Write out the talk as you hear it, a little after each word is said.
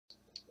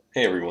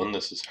Hey everyone,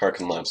 this is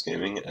Harkin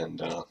Gaming,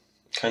 and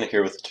kind of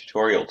here with a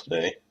tutorial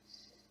today.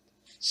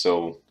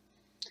 So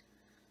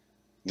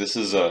this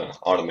is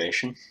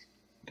automation.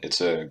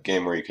 It's a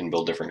game where you can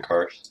build different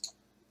cars,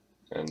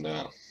 and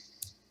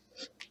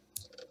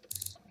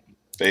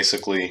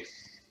basically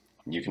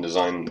you can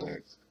design the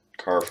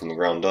car from the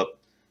ground up.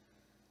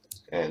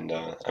 And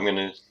I'm going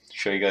to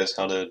show you guys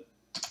how to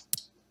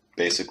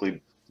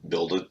basically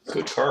build a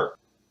good car.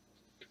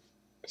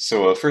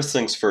 So first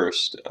things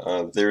first,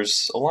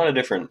 there's a lot of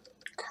different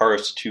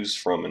cars to choose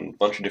from, and a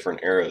bunch of different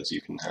eras you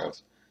can have.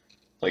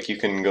 Like you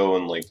can go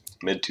in like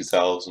mid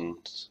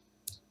 2000s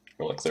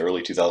or like the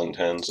early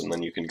 2010s, and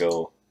then you can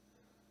go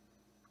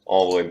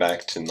all the way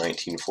back to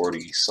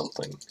 1940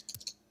 something.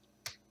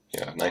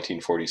 Yeah,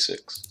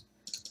 1946.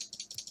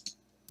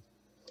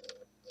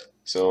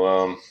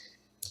 So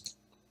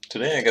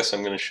today I guess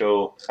I'm going to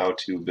show how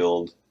to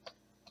build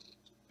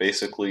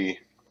basically,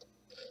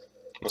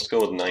 let's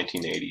go with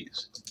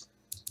 1980s,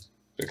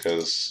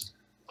 because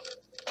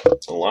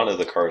a lot of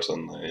the cars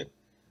on the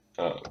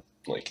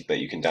like that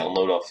you can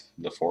download off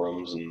the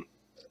forums and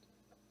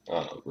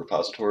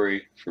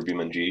repository for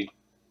BeamNG,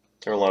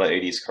 there are a lot of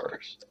 80s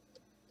cars.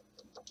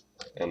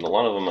 And a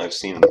lot of them I've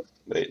seen,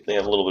 they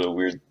have a little bit of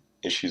weird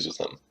issues with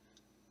them.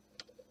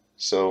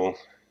 So,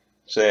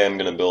 say I'm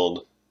going to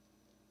build,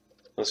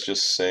 let's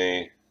just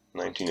say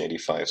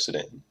 1985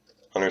 sedan,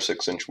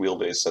 106-inch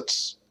wheelbase.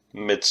 That's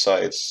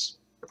mid-size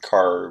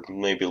car,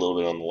 maybe a little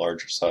bit on the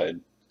larger side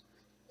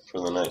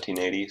for the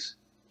 1980s.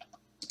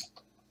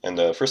 And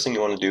first thing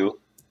you want to do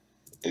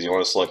is you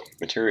want to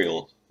select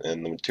material,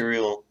 and the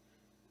material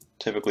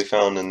typically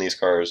found in these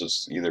cars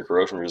is either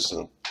corrosion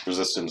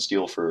resistant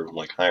steel for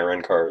like higher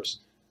end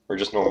cars, or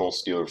just normal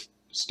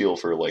steel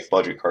for like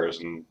budget cars,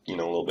 and a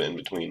little bit in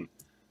between.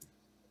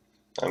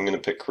 I'm gonna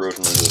pick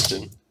corrosion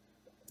resistant.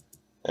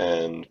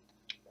 And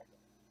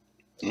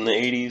in the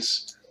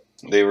 80s,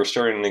 they were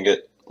starting to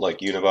get like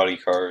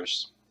unibody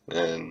cars,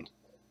 and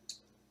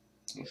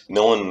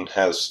no one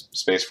has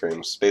space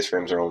frames. Space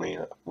frames are only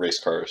race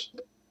cars,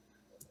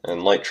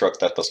 and light truck,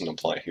 that doesn't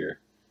apply here,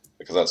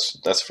 because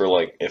that's for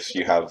like if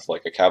you have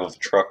like a cab of a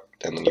truck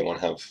and then you want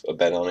to have a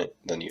bed on it,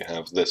 then you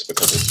have this,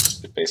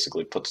 because it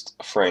basically puts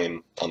a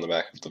frame on the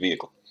back of the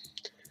vehicle.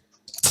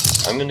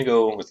 I'm going to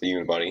go with the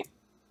unibody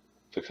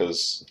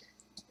because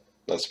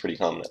that's pretty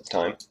common at the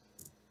time.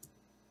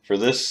 For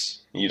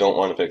this, you don't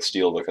want to pick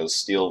steel, because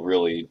steel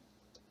really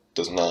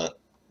does not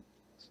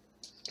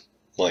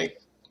like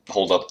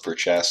hold up for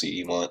chassis.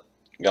 You want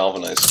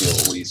galvanized steel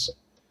at least.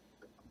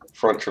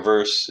 Front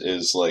traverse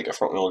is like a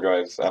front wheel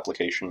drive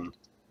application.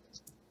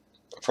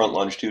 Front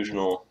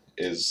longitudinal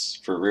is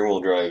for rear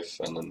wheel drive,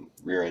 and then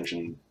rear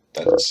engine,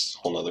 that's a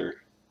whole other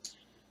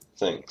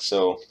thing.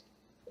 So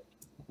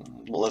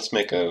let's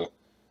make a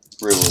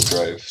rear wheel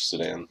drive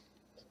sedan.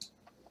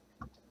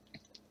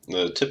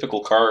 The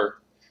typical car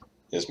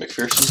is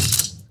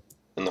McPherson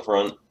in the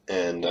front,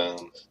 and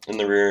in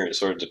the rear it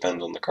sort of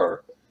depends on the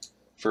car.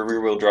 For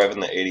rear wheel drive in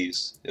the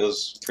 80s, it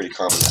was pretty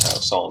common to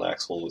have solid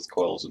axle with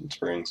coils and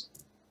springs,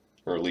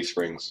 or leaf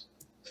springs.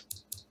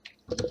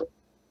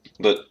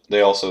 But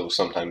they also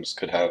sometimes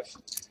could have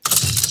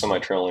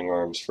semi-trailing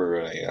arms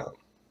for a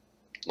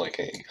like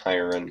a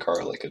higher end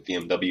car, like a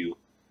BMW.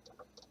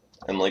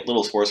 And like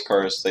little sports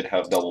cars, they'd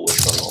have double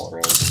wishbone all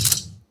around,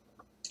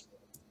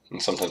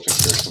 and sometimes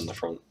McPherson in the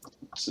front.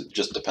 So it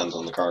just depends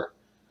on the car.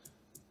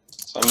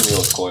 So I'm going to go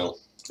with coil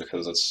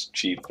because it's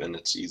cheap and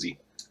it's easy.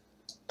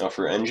 Now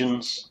for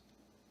engines,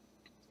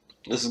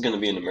 this is going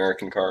to be an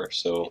American car,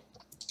 so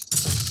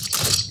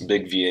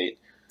big V8.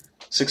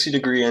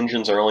 60-degree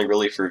engines are only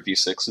really for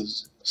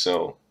V6s,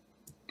 so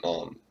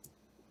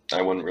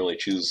I wouldn't really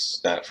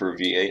choose that for a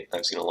V8.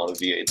 I've seen a lot of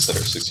V8s that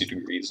are 60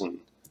 degrees in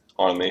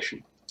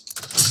automation.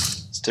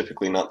 It's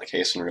typically not the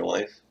case in real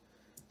life.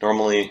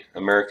 Normally,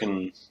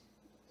 American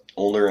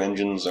older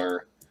engines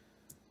are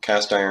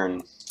cast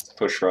iron,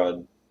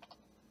 pushrod,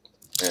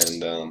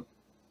 and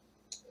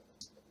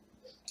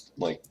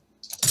like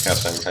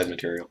cast iron head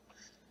material.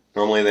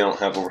 Normally they don't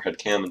have overhead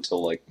cam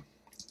until like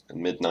the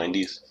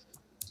mid-90s.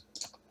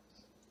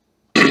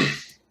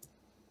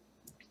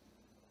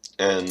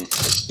 And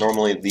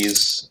normally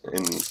these,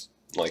 in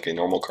like a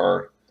normal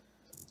car,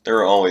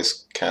 they're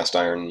always cast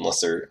iron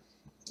unless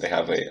they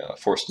have a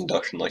forced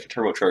induction, like a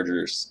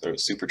turbocharger or a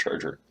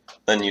supercharger.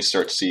 Then you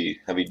start to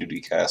see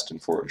heavy-duty cast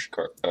and forged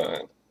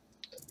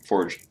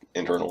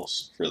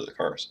internals for the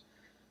cars.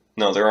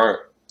 Now there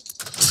are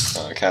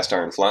cast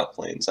iron flat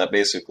planes that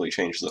basically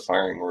change the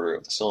firing order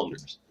of the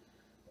cylinders,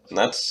 and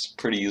that's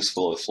pretty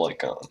useful if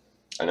like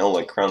I know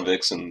like Crown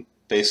Vics and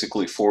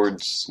basically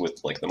Fords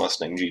with like the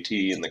Mustang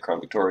GT and the Crown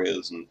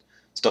Victorias and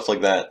stuff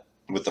like that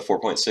with the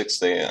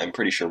 4.6, I'm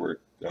pretty sure were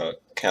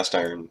cast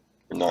iron,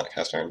 or not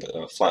cast iron,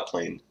 but flat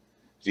plane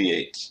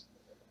V8s.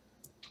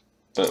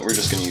 But we're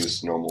just going to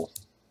use normal.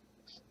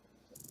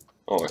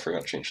 Oh, I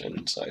forgot to change the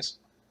engine size.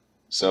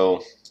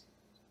 So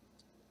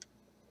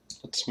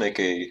let's make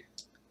a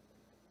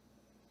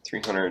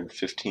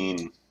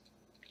 315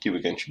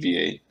 cubic inch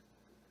V8.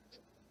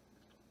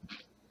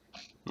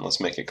 And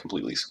let's make it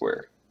completely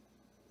square.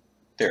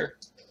 there,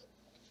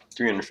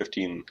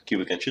 315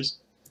 cubic inches.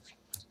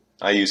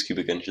 I use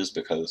cubic inches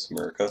because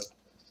America.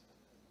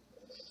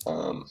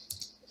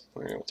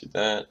 We're going to go through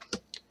that.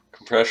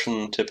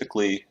 Compression,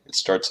 typically, it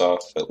starts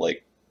off at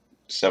like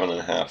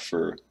 7.5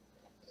 for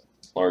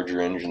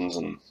larger engines,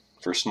 and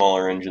for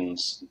smaller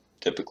engines,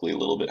 typically a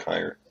little bit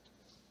higher.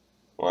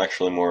 Well,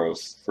 actually, more of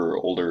for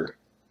older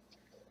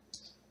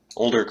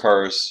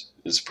cars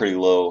is pretty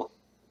low,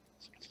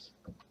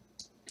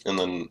 and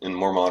then in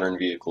more modern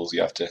vehicles,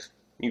 you have to.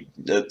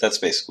 That's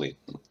basically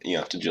you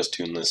have to just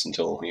tune this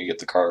until you get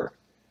the car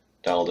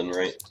dialed in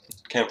right.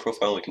 Cam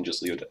profile, we can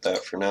just leave it at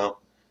that for now.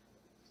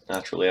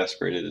 Naturally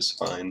aspirated is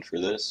fine for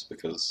this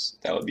because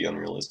that would be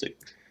unrealistic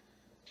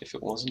if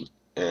it wasn't.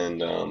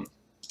 And a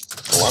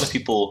lot of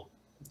people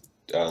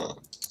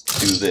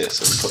do this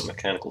and put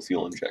mechanical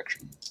fuel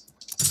injection,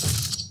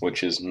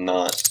 which is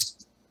not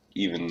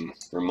even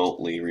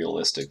remotely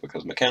realistic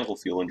because mechanical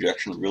fuel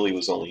injection really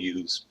was only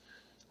used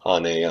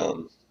on a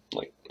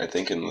like I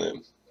think in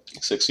the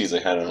 60s they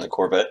had it on a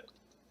Corvette,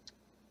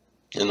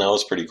 and that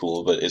was pretty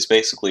cool. But it's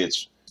basically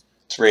it's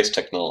race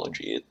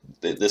technology.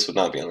 This would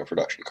not be on a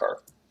production car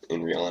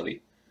in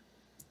reality.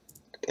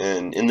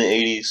 And in the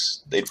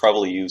 80s, they'd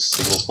probably use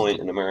single point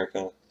in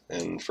America,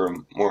 and for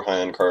more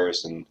high-end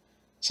cars, and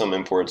some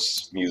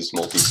imports used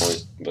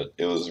multi-point, but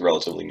it was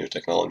relatively new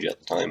technology at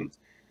the time,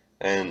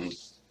 and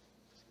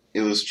it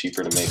was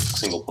cheaper to make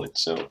single point,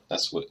 so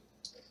that's what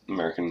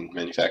American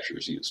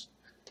manufacturers used.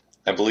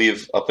 I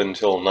believe up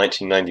until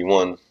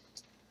 1991,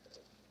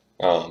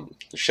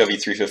 the Chevy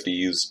 350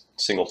 used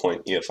single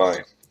point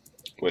EFI,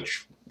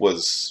 which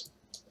was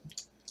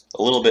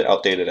a little bit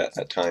outdated at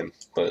that time,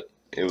 but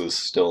it was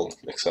still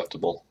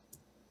acceptable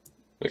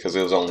because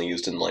it was only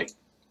used in like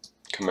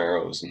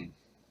Camaros and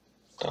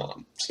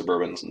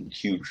Suburbans and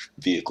huge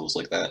vehicles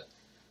like that.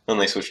 Then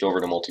they switched over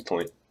to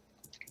multi-point.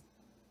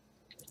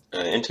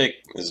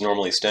 Intake is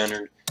normally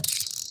standard,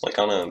 like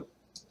on a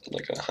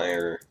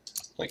higher,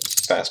 like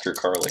faster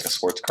car, like a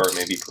sports car,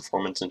 maybe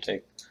performance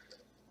intake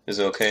is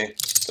okay,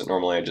 but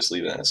normally I just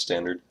leave it as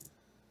standard.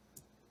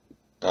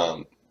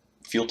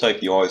 Fuel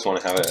type you always want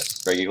to have it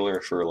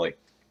regular for like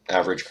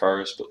average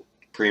cars, but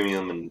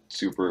premium and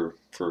super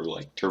for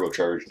like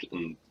turbocharged,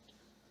 and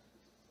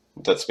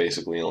that's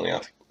basically the only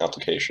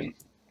application.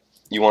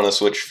 You want to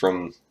switch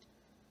from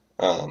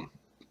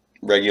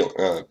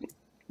regular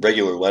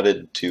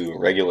leaded to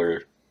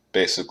regular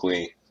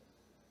basically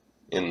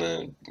in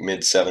the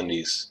mid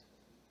 70s.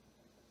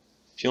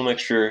 Fuel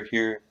mixture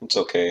here, it's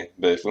okay,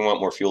 but if we want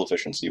more fuel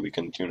efficiency, we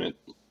can tune it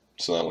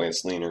so that way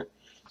it's leaner.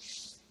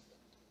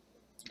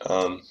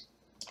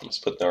 Let's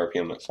put the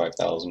RPM at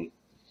 5,000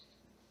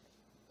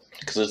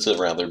 because it's a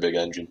rather big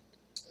engine.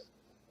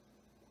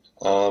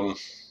 We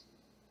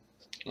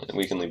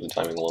can leave the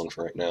timing alone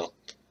for right now.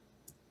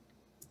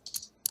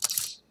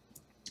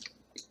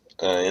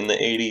 In the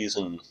 80s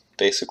and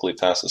basically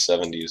past the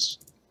 70s,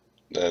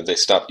 they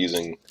stopped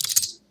using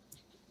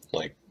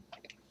like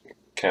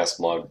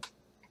cast log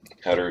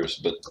headers,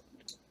 but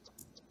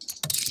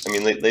I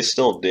mean they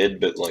still did,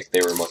 but like they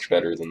were much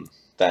better than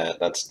that.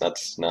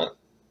 That's not.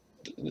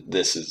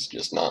 This is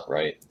just not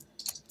right.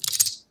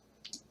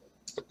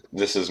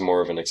 This is more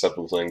of an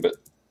acceptable thing, but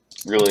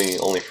really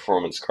only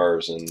performance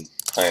cars and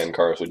high-end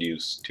cars would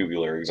use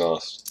tubular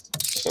exhaust,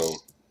 so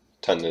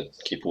tend to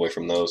keep away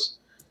from those.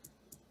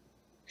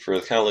 For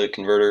the catalytic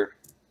converter,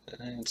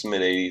 it's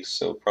mid-80s,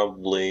 so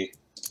probably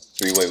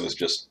three-way was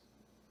just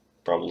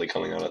probably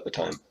coming out at the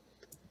time.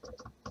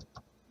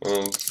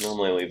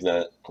 Normally I leave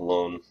that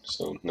alone,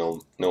 so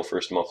no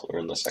first muffler,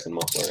 and the second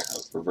muffler I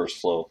have reverse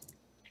flow.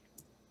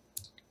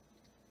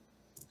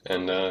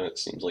 And it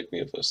seems like we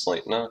have a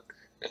slight knock.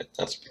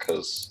 That's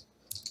because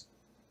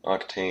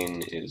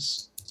octane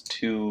is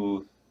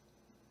too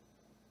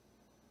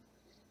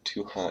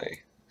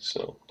high.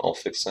 So I'll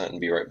fix that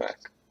and be right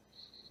back.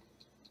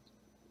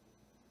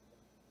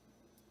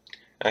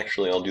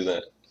 Actually, I'll do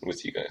that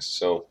with you guys.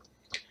 So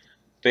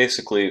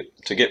basically,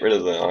 to get rid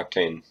of the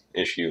octane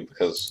issue,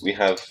 because we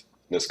have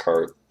this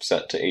car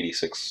set to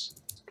 86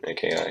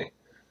 AKI,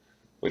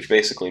 which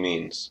basically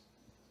means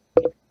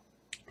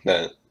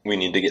that we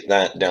need to get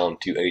that down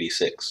to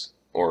 86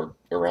 or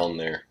around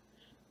there.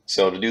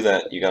 So to do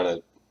that, you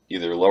gotta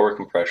either lower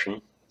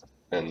compression,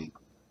 and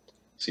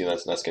see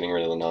that's getting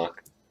rid of the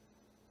knock,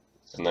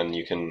 and then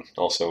you can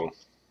also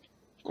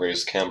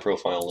raise the cam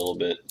profile a little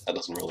bit. That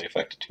doesn't really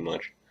affect it too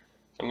much.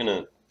 I'm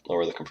gonna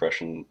lower the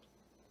compression.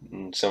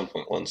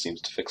 7.1 seems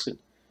to fix it.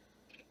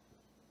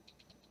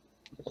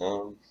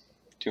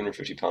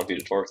 250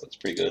 pound-feet of torque, that's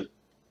pretty good.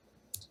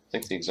 I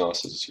think the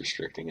exhaust is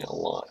restricting it a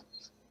lot,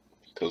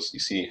 because you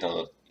see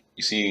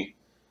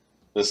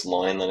this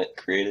line that it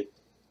created?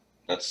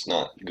 That's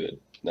not good.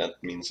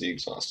 That means the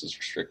exhaust is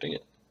restricting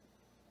it.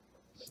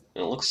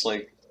 And it looks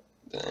like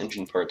the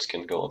engine parts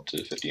can go up to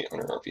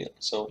 5,800 RPM,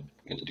 so I'm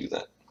going to do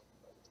that.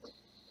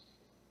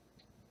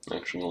 I'm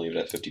actually going to leave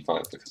it at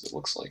 55 because it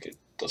looks like it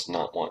does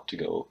not want to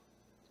go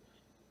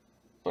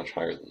much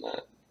higher than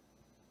that.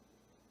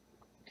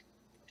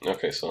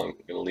 Okay, so I'm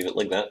going to leave it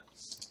like that.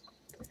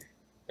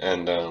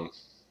 And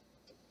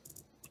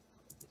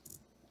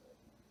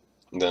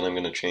Then I'm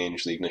going to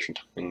change the ignition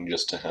timing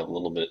just to have a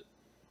little bit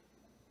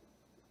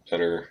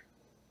better,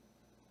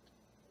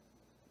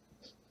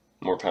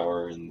 more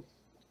power and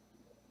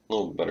a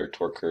little better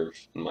torque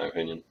curve, in my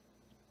opinion.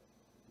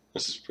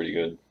 This is pretty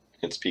good.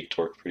 Hits peak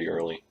torque pretty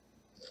early,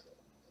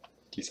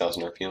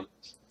 2000 RPM,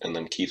 and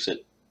then keeps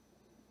it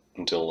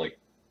until like,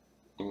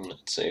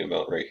 let's say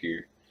about right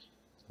here,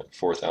 at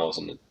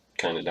 4000. It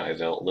kind of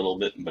dies out a little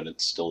bit, but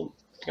it's still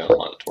got a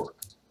lot of torque.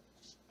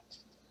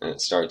 And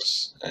it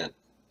starts at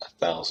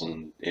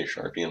 1000-ish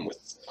RPM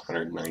with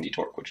 190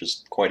 torque, which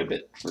is quite a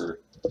bit for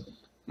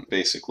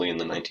basically in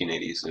the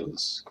 1980s. It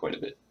was quite a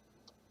bit.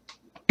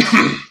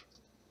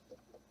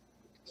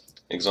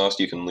 Exhaust,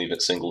 you can leave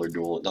it single or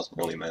dual, it doesn't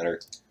really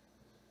matter.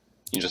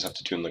 You just have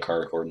to tune the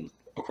car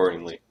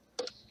accordingly.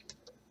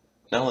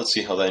 Now let's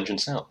see how the engine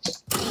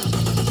sounds.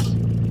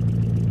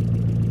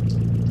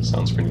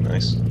 Sounds pretty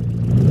nice.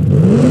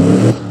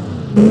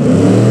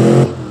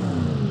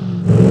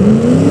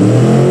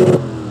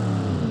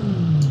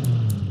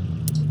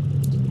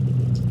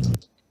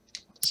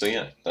 So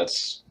yeah,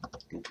 that's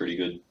a pretty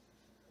good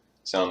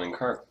sounding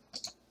car.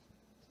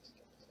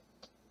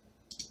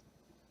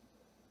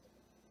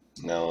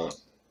 Now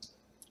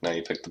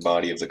you pick the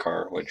body of the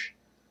car, which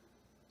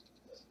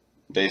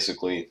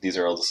basically these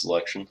are all the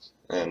selections.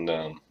 And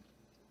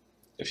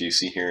if you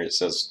see here, it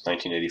says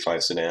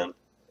 1985 sedan,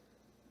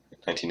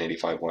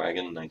 1985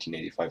 wagon,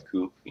 1985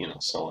 coupe, you know,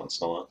 so on and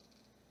so on.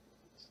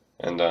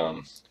 And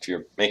if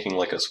you're making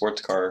like a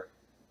sports car,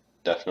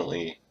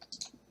 definitely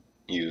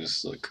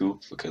use the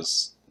coupe,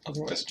 because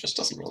otherwise it just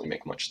doesn't really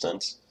make much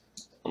sense.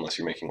 Unless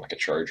you're making like a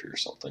Charger or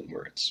something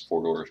where it's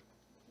four-door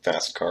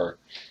fast car.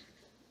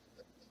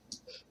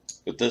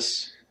 With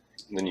this,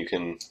 then you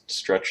can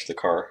stretch the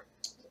car,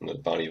 and the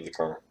body of the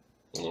car,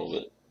 a little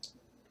bit.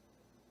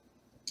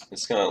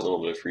 It's got a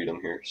little bit of freedom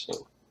here,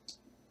 so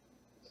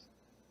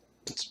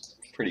it's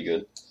pretty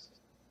good.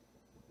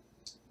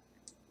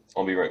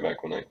 I'll be right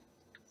back when I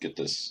get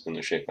this in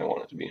the shape I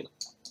want it to be in.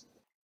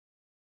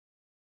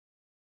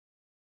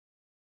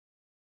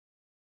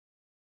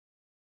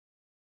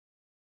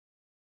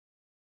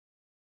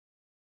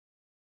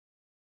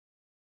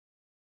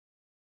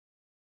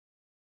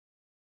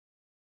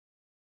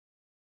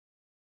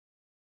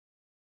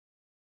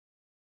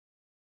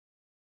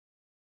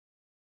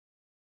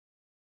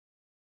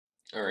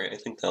 Alright, I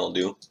think that'll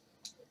do.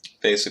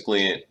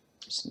 Basically,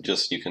 it's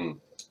just you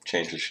can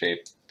change the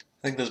shape.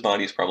 I think this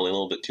body is probably a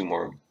little bit too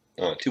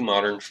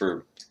modern for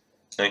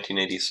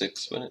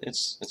 1986, but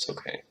it's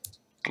okay.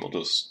 We'll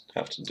just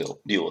have to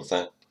deal with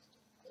that.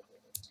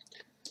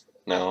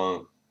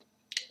 Now,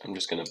 I'm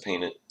just gonna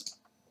paint it.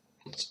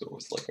 Let's go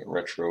with like a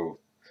retro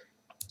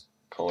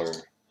color.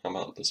 How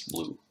about this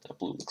blue? That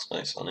blue looks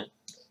nice on it.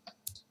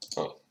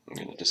 Oh, I'm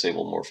gonna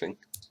disable morphing.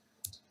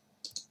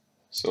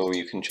 So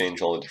you can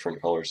change all the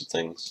different colors of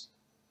things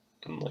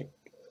and like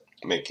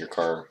make your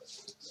car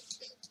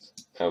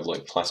have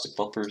like plastic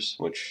bumpers,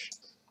 which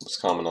was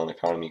common on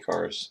economy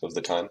cars of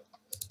the time.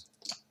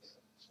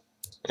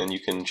 And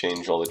you can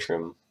change all the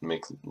trim,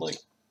 make like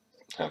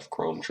have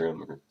chrome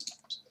trim or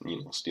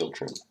steel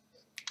trim.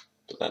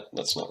 But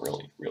that's not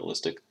really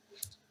realistic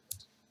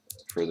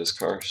for this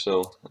car,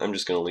 so I'm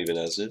just gonna leave it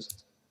as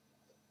is.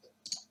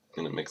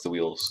 I'm gonna make the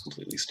wheels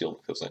completely steel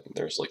because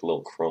there's like a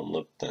little chrome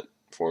lip that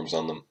forms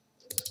on them.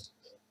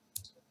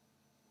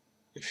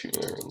 If you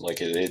like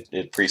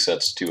it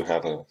presets to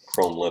have a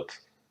chrome lip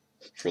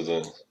for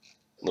the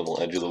little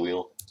edge of the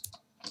wheel,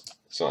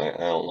 so I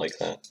don't like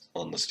that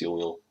on the steel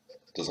wheel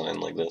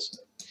design like this.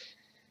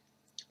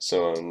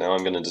 So now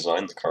I'm going to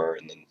design the car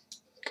and then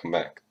come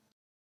back.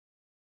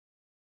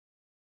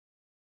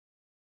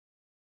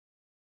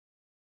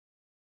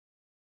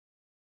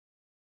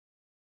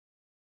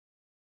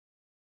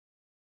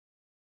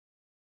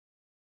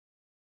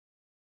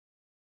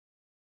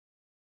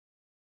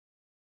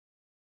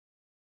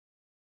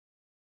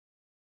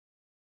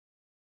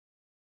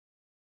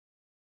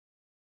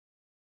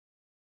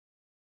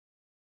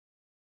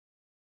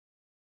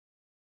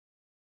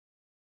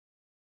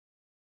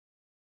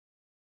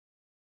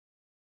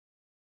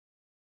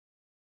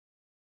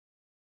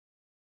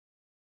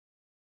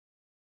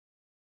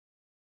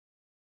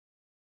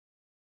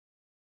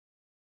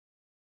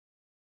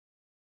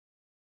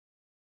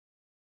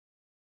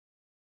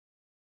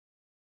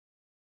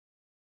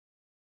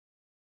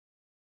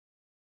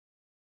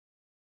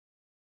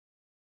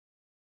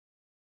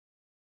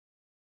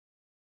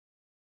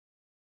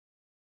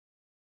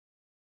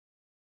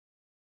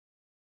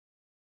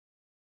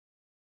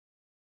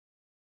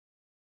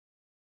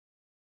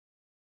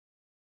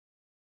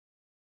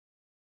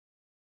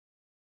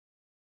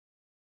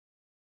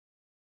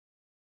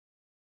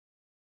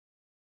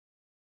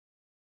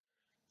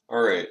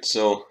 Alright,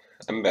 so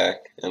I'm back,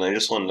 and I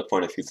just wanted to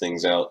point a few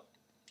things out.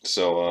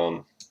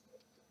 So,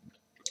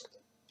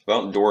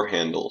 about door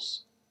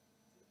handles.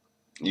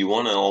 You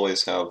want to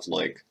always have,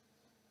 like,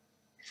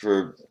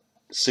 for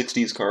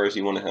 60s cars,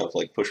 you want to have,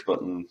 like,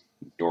 push-button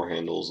door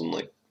handles, and,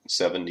 like,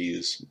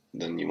 70s,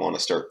 then you want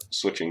to start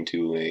switching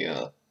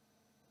to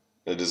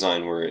a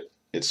design where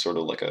it's sort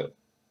of like a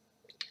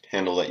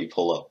handle that you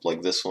pull up,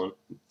 like this one,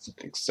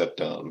 except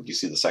you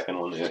see the second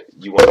one,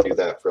 you want to do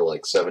that for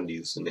like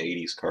 70s and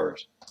 80s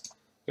cars,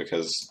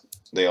 because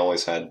they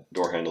always had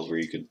door handles where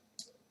you could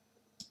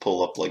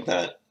pull up like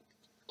that.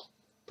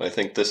 But I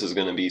think this is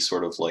going to be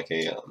sort of like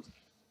a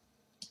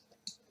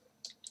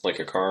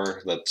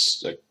car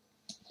that's a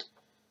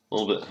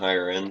little bit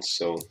higher end,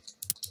 so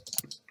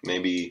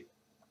maybe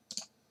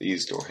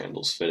these door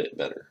handles fit it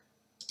better,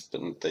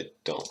 but they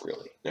don't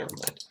really. Never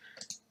mind.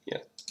 Yeah,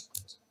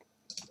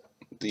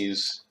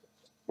 these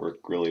work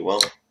really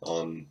well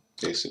on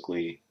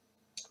basically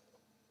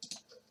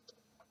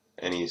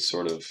any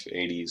sort of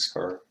 80s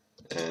car,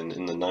 and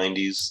in the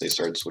 90s they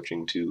started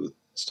switching to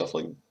stuff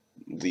like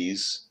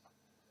these,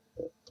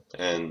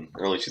 and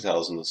early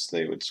 2000s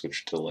they would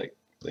switch to like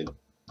they'd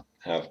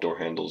have door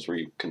handles where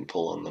you can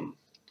pull on them,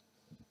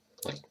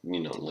 like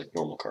like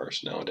normal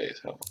cars nowadays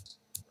have.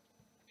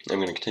 I'm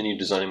going to continue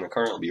designing my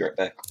car and I'll be right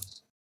back.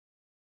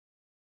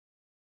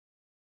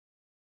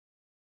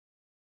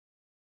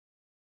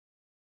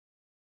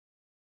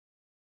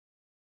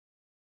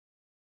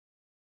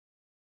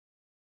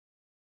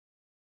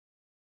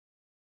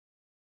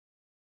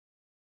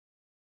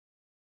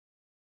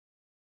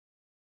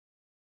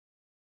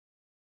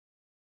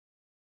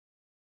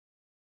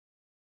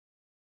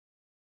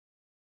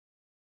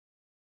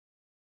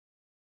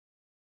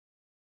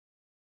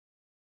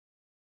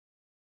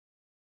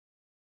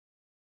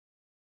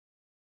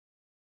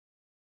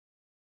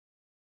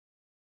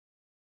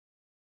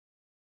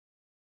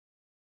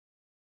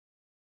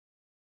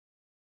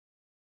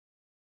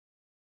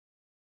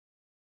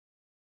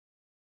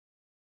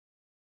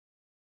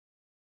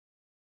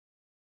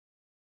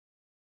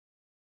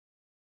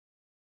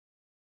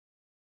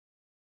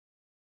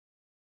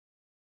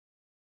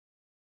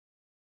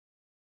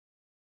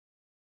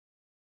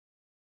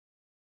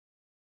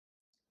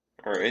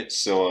 Alright,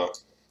 so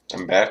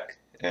I'm back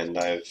and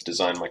I've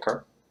designed my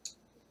car.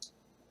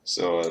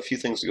 So a few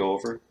things to go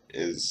over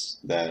is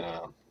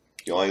that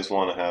you always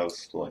want to have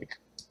like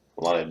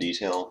a lot of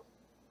detail.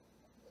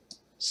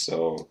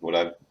 So what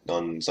I've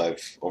done is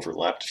I've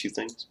overlapped a few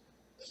things.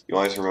 You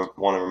always want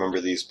to remember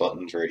these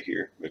buttons right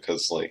here,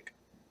 because like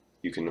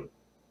you can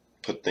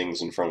put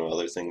things in front of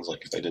other things.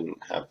 Like if I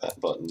didn't have that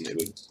button, it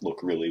would look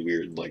really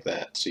weird like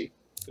that. See,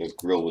 the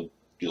grill would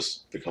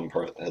just become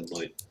part of the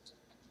headlight.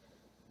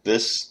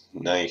 This,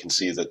 now you can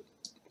see that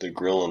the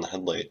grill and the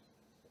headlight,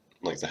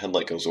 like the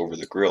headlight goes over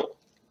the grill.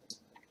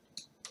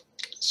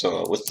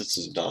 So with this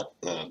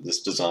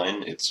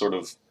design, it's sort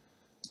of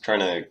trying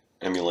to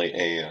emulate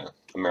a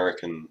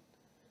American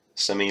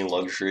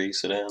semi-luxury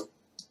sedan,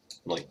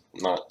 like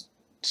not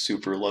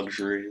super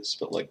luxurious,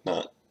 but like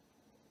not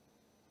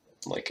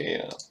like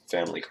a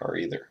family car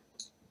either.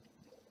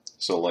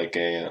 So like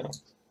it's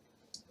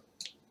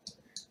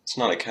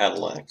not a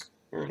Cadillac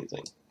or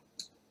anything.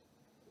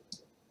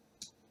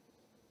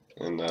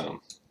 And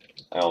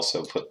I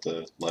also put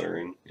the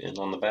lettering in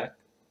on the back.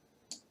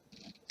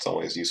 It's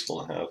always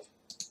useful to have.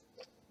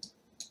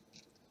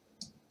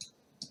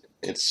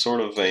 It's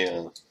sort of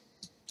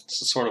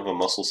a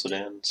muscle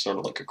sedan, sort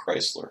of like a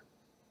Chrysler,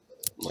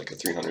 like a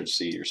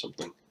 300C or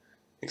something,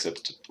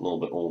 except a little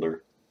bit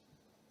older.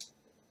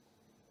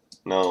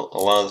 Now, a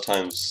lot of the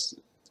times,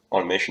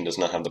 automation does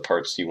not have the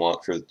parts you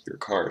want for your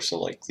car, so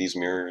like these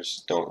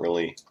mirrors don't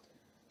really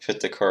fit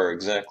the car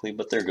exactly,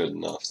 but they're good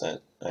enough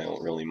that I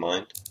don't really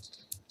mind.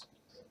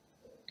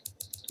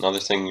 Another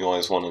thing you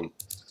always want to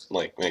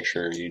like make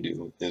sure you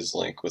do is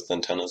like with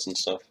antennas and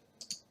stuff.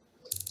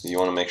 You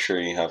want to make sure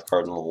you have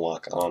cardinal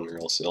lock on, or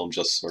else it'll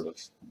just sort of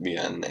be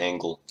at an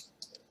angle,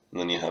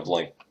 and then you have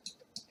like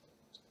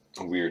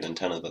a weird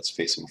antenna that's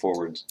facing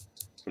forwards.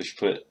 But if you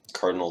put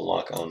cardinal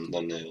lock on,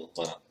 then it'll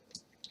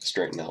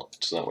straighten out,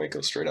 so that way it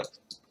goes straight up.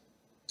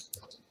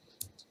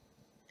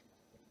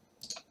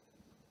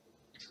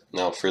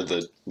 Now for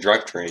the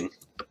drivetrain,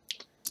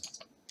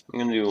 I'm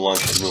going to do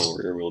longitudinal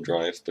rear-wheel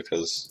drive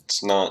because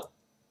it's not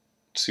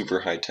super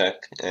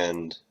high-tech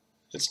and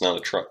it's not a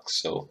truck,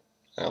 so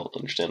I don't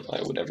understand why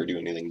I would ever do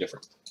anything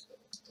different.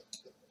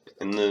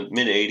 In the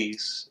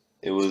mid-80s,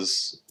 it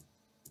was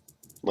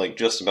like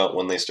just about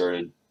when they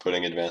started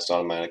putting advanced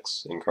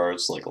automatics in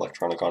cars, like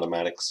electronic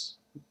automatics,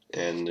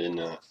 and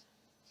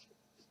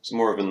it's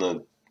more of in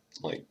the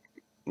like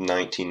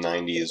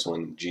 1990s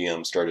when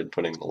GM started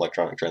putting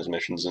electronic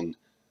transmissions in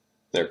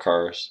their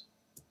cars.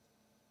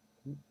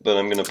 But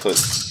I'm going to put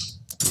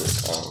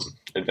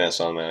advanced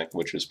automatic,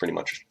 which is pretty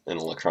much an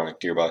electronic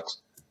gearbox,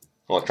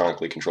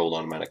 electronically controlled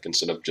automatic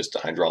instead of just a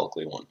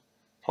hydraulically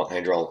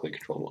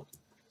controlled one.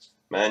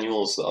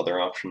 Manual is the other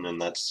option,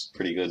 and that's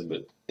pretty good,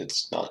 but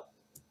it's not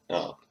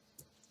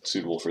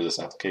suitable for this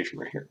application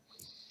right here.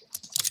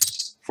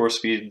 4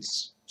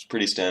 speeds is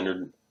pretty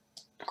standard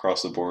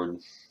across the board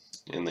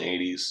in the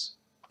 80s.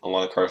 A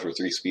lot of cars were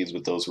 3 speeds,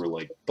 but those were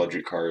like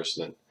budget cars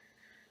that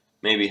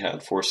maybe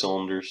had 4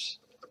 cylinders.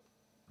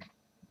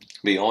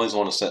 But you always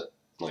want to set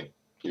like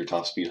your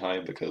top speed high,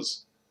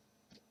 because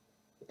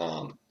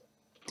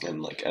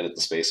and like edit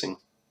the spacing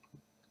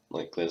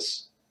like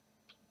this,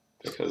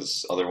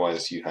 because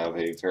otherwise you have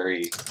a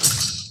very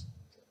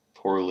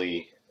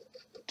poorly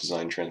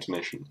designed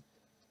transmission.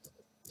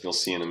 You'll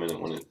see in a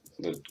minute when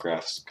the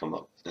graphs come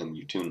up and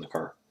you tune the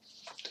car.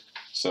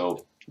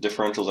 So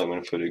differentials, I'm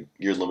going to put a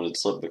gear limited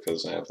slip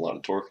because I have a lot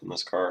of torque in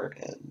this car,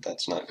 and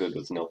that's not good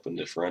with an open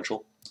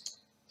differential.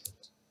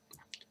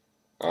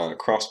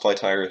 Cross-ply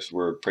tires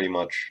were pretty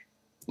much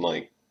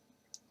like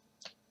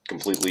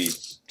completely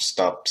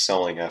stopped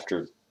selling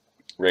after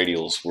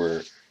radials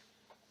were,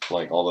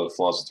 like, all the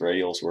flaws with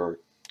radials were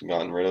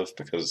gotten rid of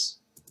because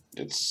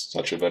it's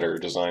such a better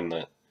design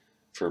that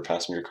for a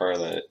passenger car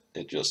that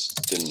it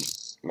just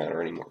didn't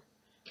matter anymore.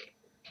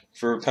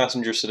 For a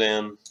passenger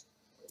sedan,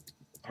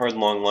 hard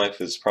long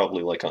life is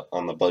probably like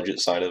on the budget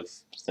side of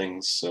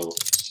things, so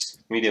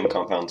medium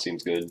compound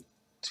seems good.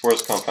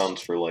 Sports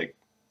compounds for like,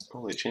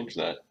 oh, they changed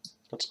that.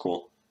 That's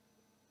cool.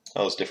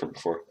 That was different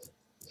before,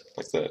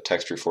 like the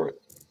texture for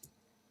it.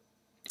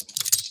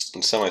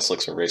 And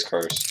semi-slicks are race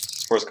cars.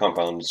 Sports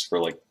compounds for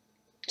like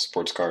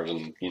sports cars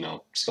and, you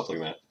know, stuff like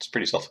that. It's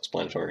pretty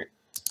self-explanatory.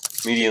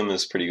 Medium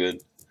is pretty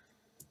good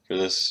for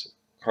this.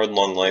 Hard and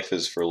long life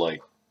is for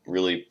like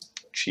really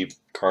cheap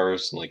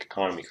cars, like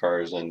economy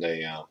cars, and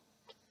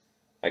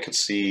I could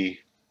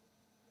see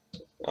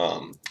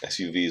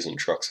SUVs and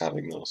trucks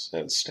having those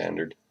as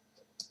standard.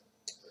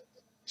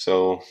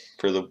 So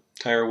for the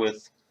tire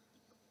width,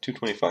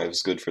 225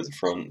 is good for the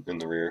front and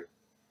the rear.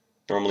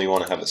 Normally you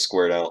want to have it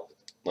squared out,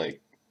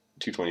 like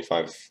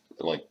 225,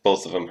 like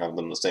both of them have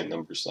them the same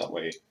numbers, so that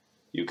way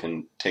you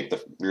can take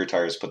the rear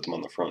tires, put them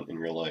on the front in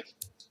real life.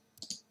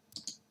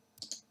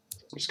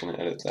 I'm just going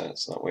to edit that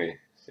so that way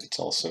it's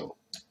also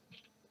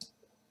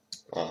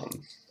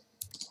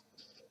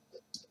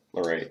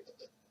the right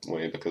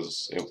way,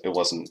 because it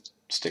wasn't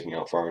sticking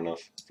out far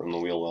enough from the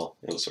wheel well.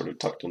 It was sort of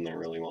tucked in there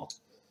really well.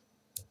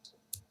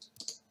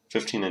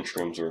 15-inch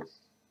rims were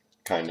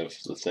kind of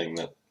the thing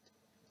that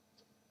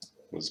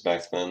was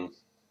back then,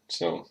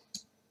 so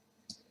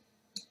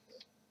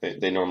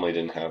they normally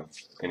didn't have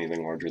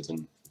anything larger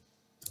than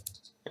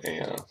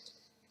a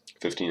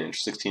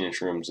 15-inch.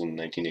 16-inch rims in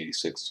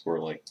 1986 were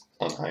like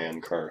on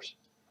high-end cars.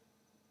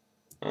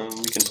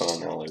 We can put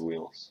on alloy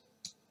wheels.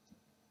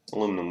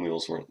 Aluminum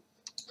wheels weren't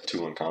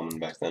too uncommon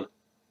back then.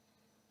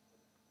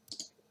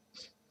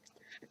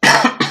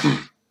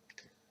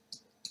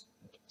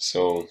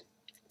 So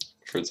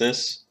for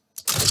this,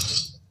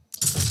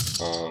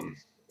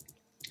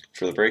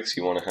 for the brakes,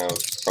 you want to have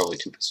probably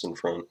 2-piston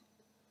front,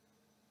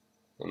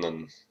 and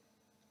then,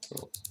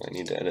 oh, I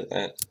need to edit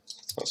that.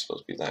 It's not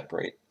supposed to be that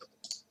bright.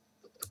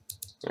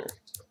 There.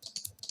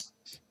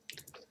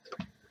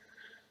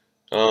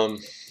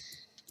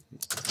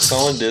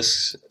 Solid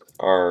discs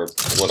are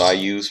what I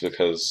use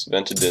because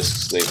vented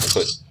discs,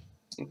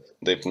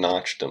 they've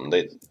notched them.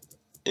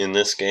 In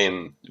this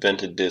game,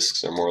 vented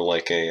discs are more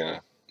like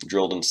a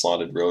drilled and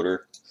slotted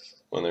rotor,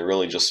 when they're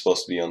really just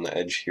supposed to be on the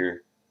edge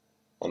here.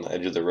 On the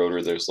edge of the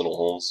rotor there's little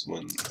holes,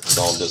 when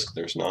solid disc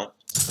there's not.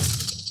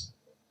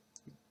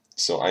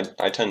 So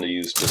I tend to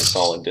use just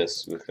solid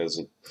discs because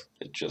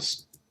it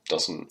just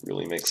doesn't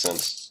really make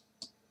sense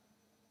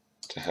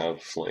to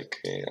have like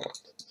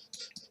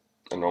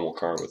a normal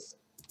car with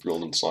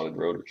drilled and slotted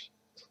rotors.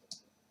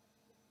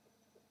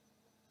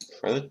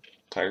 Are the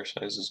tire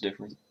sizes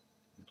different?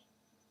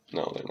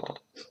 No, they're not.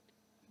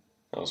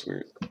 That was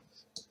weird.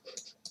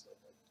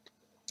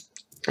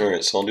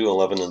 Alright, so I'll do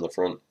 11 in the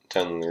front,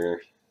 10 in the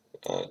rear.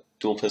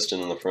 Dual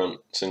piston in the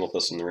front, single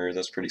piston in the rear.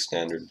 That's pretty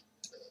standard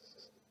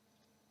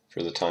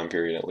for the time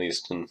period, at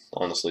least, and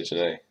honestly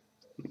today.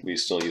 We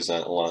still use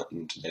that a lot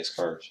in today's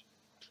cars.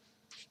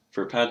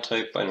 For pad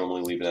type, I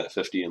normally leave it at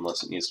 50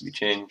 unless it needs to be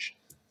changed,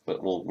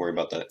 but we'll worry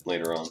about that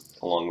later on,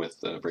 along with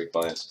the brake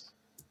bias.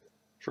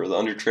 For the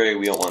under tray,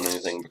 we don't want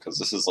anything because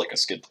this is like a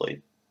skid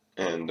plate,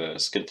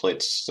 and skid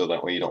plates so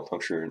that way you don't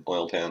puncture an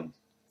oil pan.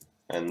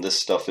 And this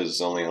stuff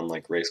is only on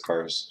like race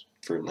cars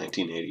for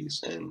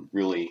 1980s, and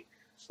really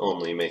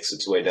only makes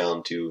its way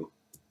down to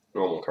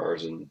normal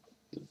cars in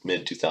the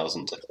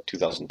mid-2000s, like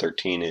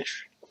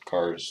 2013-ish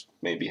cars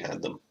maybe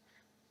had them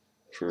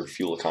for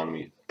fuel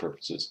economy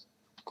purposes.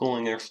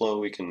 Cooling airflow,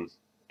 we can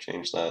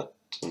change that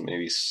to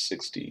maybe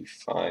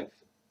 65.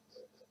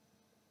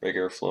 Brake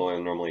airflow, I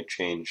normally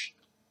change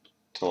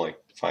to like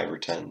 5 or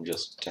 10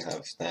 just to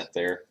have that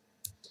there.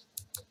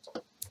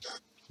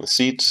 The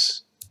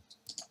seats,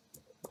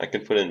 I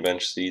could put in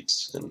bench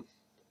seats and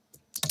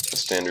a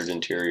standard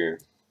interior.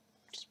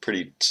 It's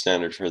pretty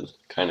standard for the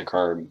kind of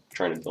car I'm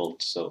trying to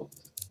build, so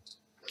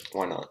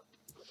why not?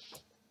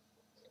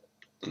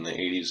 In the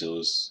 80s,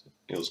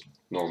 it was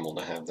normal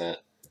to have that.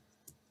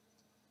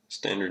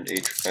 Standard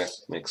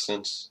HVAC makes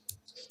sense.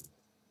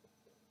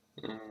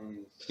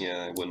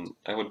 Yeah,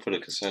 I would put a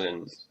cassette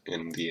in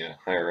the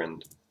higher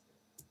end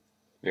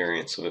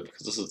variants of it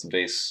because this is the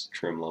base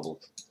trim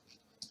level.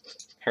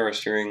 Power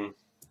steering,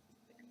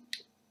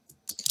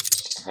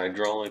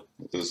 hydraulic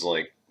was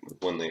like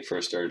when they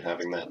first started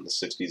having that in the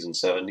 60s and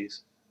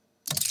 70s.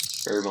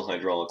 Variable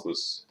hydraulic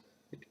was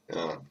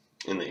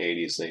in the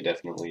 80s. They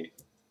definitely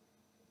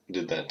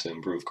did that to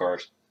improve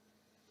cars.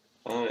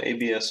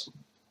 ABS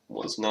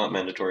was not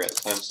mandatory at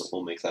the time, so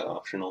we'll make that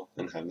optional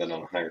and have that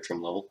on a higher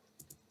trim level.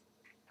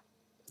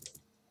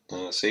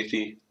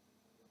 Safety,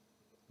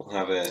 we'll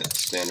have it at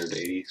standard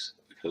 80s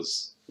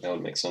because that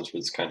would make sense for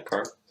this kind of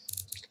car.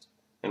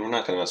 And we're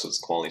not going to mess with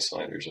the quality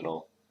sliders at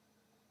all.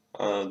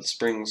 The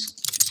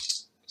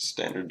springs,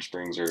 standard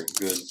springs are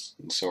good,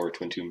 and so are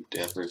twin tube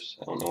dampers.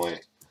 I don't know why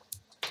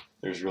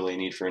there's really a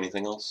need for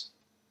anything else.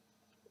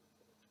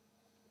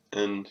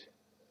 And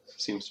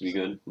seems to be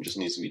good, it just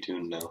needs to be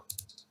tuned now.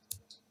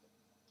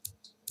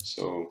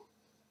 So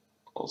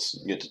I'll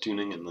get to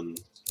tuning and then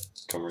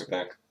come right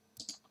back.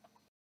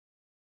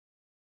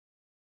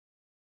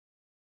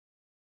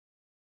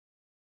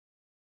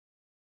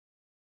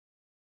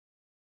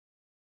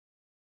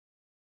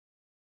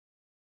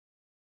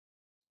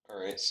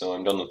 Alright, so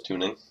I'm done with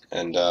tuning,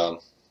 and I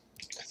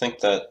think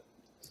that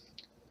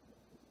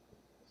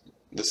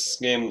this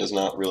game does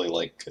not really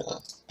like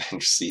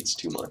bench seats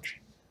too much.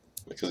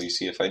 Because you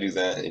see, if I do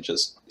that, it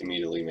just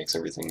immediately makes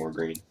everything more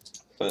green.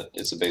 But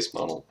it's a base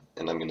model,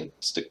 and I'm going to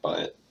stick by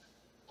it.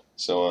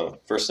 So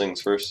first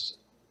things first,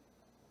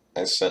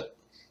 I set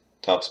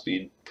top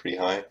speed pretty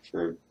high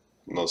for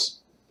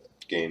most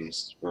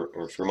games,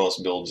 or for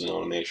most builds in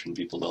automation.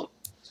 People don't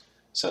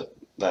set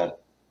that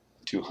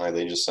too high,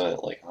 they just set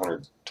it like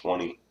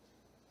 120,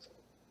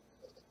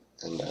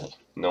 and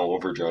no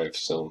overdrive.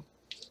 So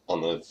on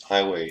the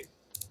highway,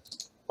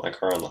 my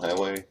car on the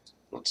highway,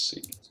 let's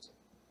see,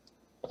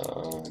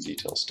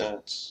 detail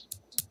stats.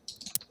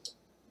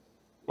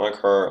 My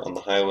car on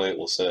the highway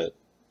will set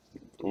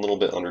a little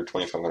bit under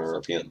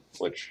 2,500 RPM,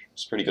 which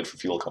is pretty good for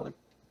fuel economy.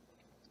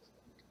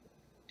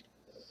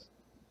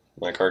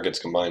 My car gets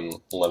combined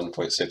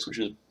 11.6, which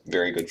is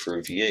very good for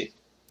a V8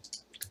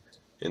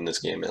 in this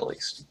game, at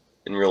least.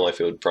 In real life,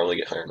 it would probably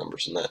get higher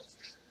numbers than that.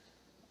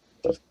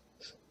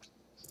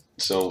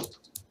 So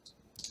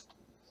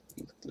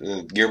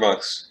the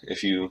gearbox,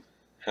 if you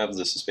have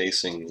this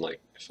spacing,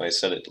 like if I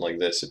set it like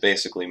this, it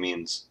basically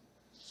means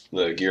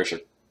the gears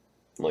are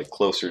like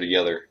closer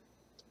together.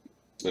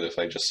 But if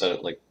I just set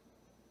it like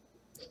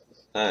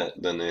that,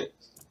 then it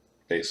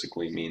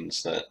basically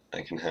means that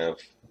I can have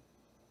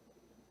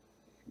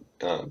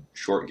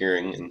short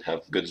gearing and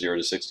have good 0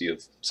 to 60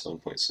 of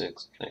 7.6. I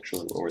can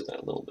actually lower that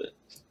a little bit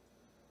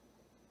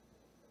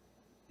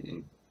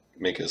and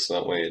make it so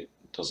that way it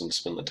doesn't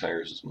spin the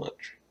tires as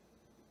much.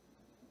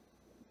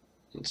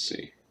 Let's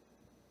see.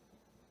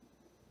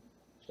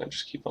 I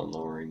just keep on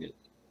lowering it.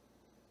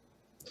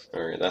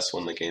 Alright, that's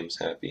when the game's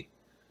happy.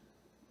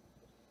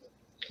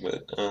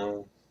 But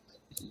you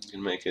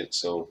can make it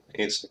so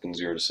 8 seconds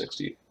 0 to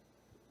 60.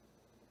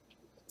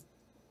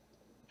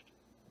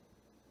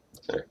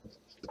 There.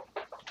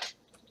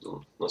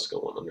 Let's go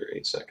one under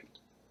 8 seconds.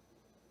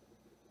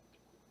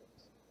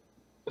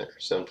 There,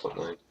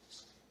 7.9.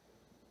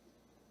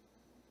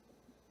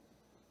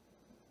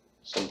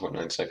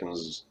 7.9 seconds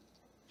is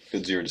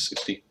good 0 to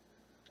 60.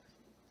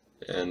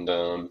 And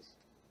the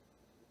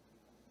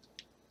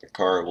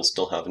car will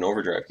still have an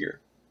overdrive gear.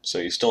 So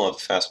you still have a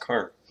fast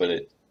car, but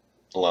it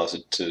allows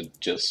it to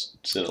just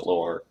sit at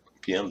low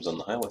RPMs on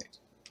the highway,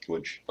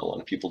 which a lot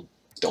of people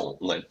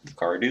don't let the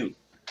car do.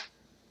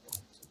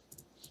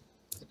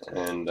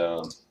 And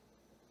the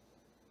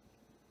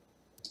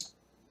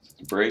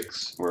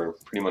brakes were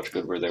pretty much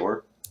good where they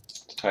were.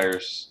 The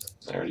tires,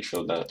 I already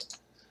showed that.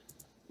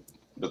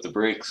 But the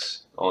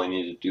brakes, all I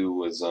needed to do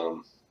was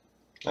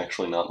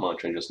actually not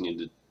much. I just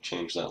needed to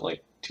change that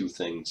like 2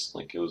 things.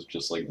 Like it was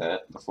just like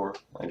that before.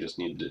 I just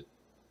needed to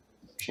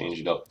change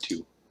it up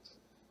 2.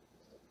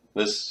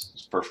 This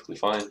is perfectly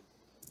fine.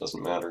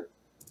 Doesn't matter.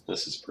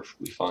 This is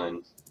perfectly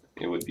fine.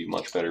 It would be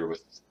much better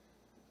with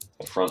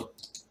a front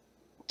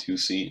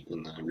 2-seat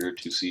and the rear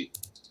 2-seat.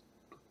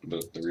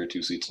 But the rear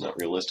 2-seat's not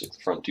realistic. The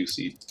front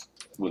 2-seat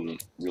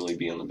wouldn't really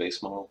be on the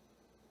base model.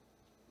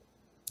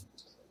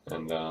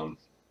 And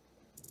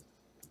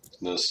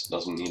this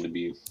doesn't need to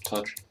be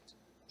touched.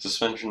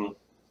 Suspension,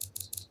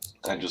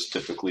 I just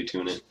typically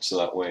tune it so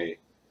that way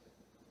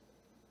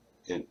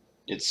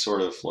it's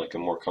sort of like a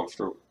more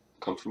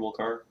comfortable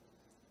car.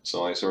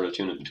 So I sort of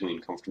tune it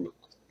between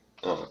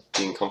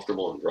being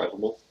comfortable and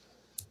drivable.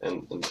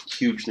 And the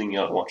huge thing you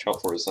gotta watch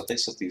out for is that they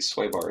set these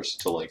sway bars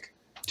to like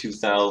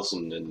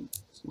 2,000 and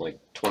like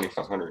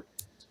 2,500,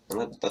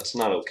 and that's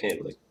not okay.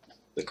 Like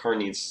the car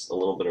needs a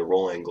little bit of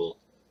roll angle.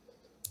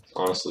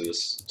 Honestly,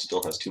 this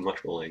still has too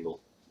much roll angle,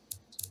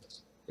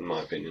 in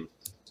my opinion.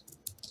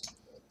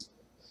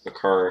 The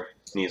car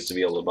needs to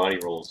be able to body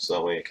roll so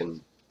that way it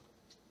can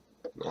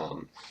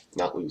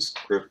not lose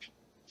grip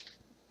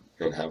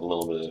and have a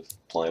little bit of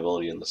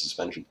pliability in the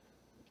suspension.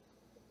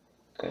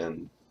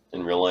 And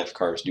in real life,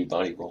 cars do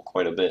body roll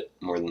quite a bit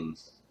more than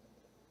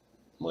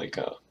like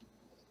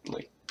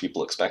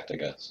people expect, I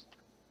guess.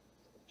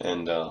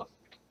 And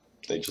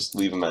they just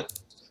leave them at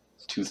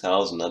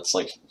 2,000. That's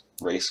like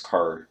race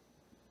car,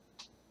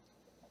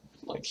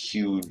 like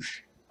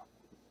huge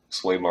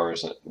sway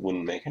bars that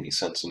wouldn't make any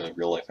sense in a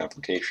real life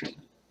application.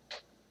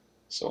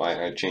 So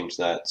I changed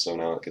that, so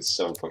now it gets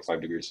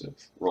 7.5 degrees of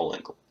roll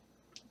angle,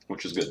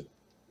 which is good.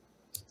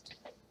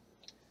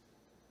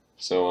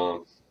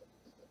 So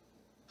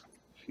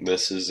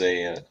this is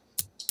a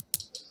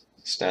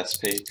stats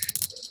page.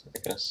 I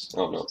guess.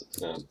 Oh no,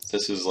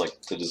 this is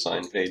like the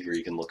design page where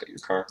you can look at your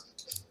car,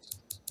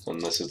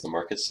 and this is the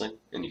markets thing,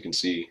 and you can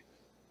see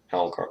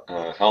how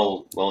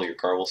well your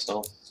car will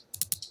sell.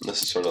 And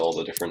this is sort of all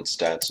the different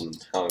stats and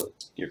how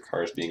your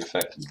car is being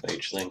affected by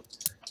each thing.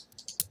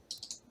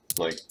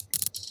 Like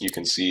you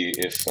can see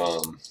if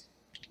for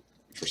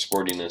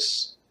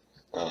sportiness,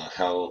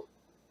 how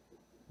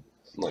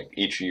like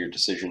each of your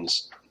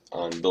decisions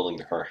on building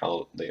the car,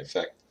 how they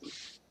affect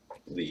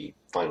the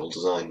final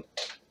design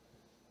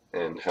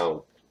and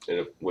how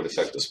it would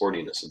affect the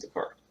sportiness of the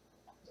car.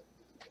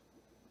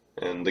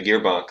 And the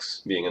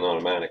gearbox, being an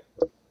automatic,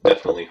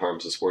 definitely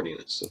harms the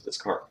sportiness of this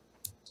car.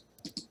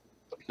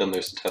 Then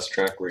there's the test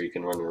track where you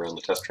can run around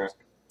the test track.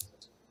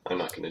 I'm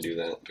not going to do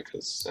that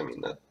because, I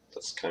mean,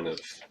 that's kind of,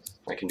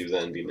 I can do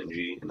that in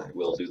BeamNG, and I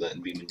will do that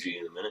in BeamNG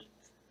in a minute.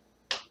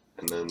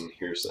 And then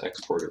here's the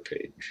exporter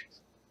page.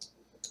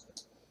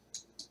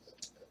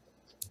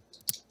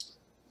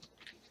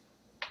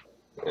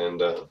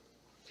 And,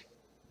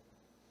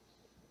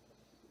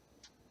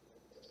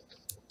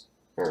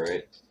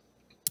 alright,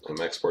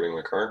 I'm exporting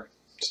my car,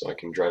 so I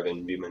can drive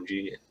in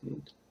BeamNG,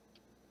 and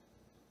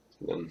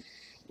then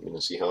I'm going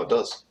to see how it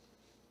does.